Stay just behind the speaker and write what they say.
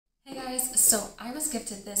Guys, so I was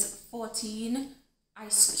gifted this 14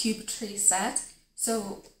 ice cube tray set.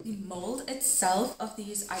 So the mold itself of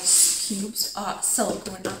these ice cubes are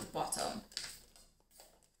silicone at the bottom.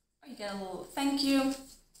 You get a little thank you.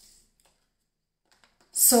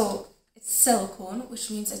 So it's silicone, which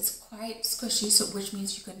means it's quite squishy, so which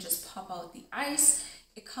means you can just pop out the ice.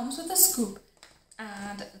 It comes with a scoop,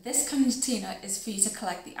 and this container is for you to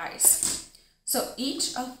collect the ice. So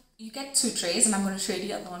you get 2 trays, and I'm going to show you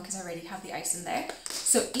the other one because I already have the ice in there.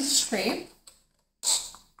 So each tray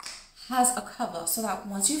has a cover so that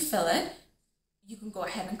once you fill it, you can go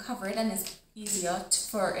ahead and cover it, and it's easier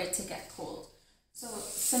for it to get cold. So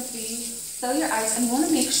simply fill your ice, and you want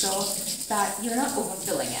to make sure that you're not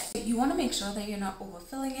overfilling it. You want to make sure that you're not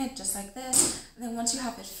overfilling it, just like this. And then once you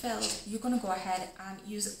have it filled, you're going to go ahead and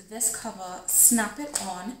use this cover, snap it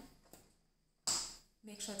on,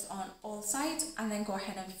 make sure it's on all sides, and then go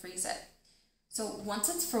ahead and freeze it. So once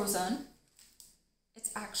it's frozen,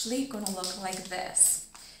 it's actually going to look like this.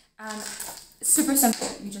 And it's super simple.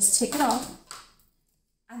 You just take it off,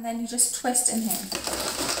 and then you just twist in here.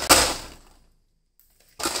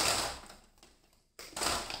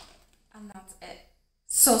 And that's it.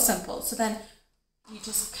 So simple. So then you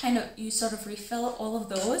just you sort of refill all of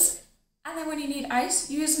those, and then when you need ice,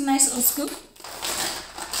 you use a nice little scoop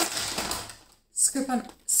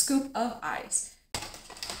of ice.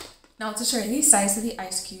 Now to show you the size of the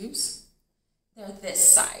ice cubes, they're this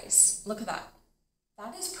size. Look at that.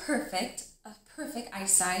 That is perfect. A perfect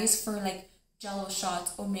ice size for like Jello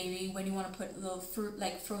shots, or maybe when you want to put a little fruit,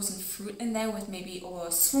 like frozen fruit in there with maybe, or a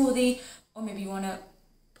smoothie, or maybe you want to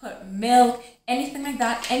put milk, anything like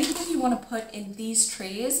that. Anything you want to put in these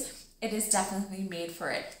trays, it is definitely made for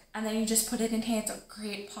it. And then you just put it in here. It's a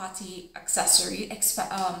great party accessory,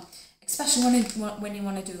 especially when you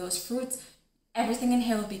want to do those fruits. Everything in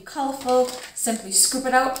here will be colorful. Simply scoop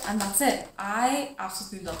it out, and that's it. I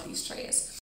absolutely love these trays.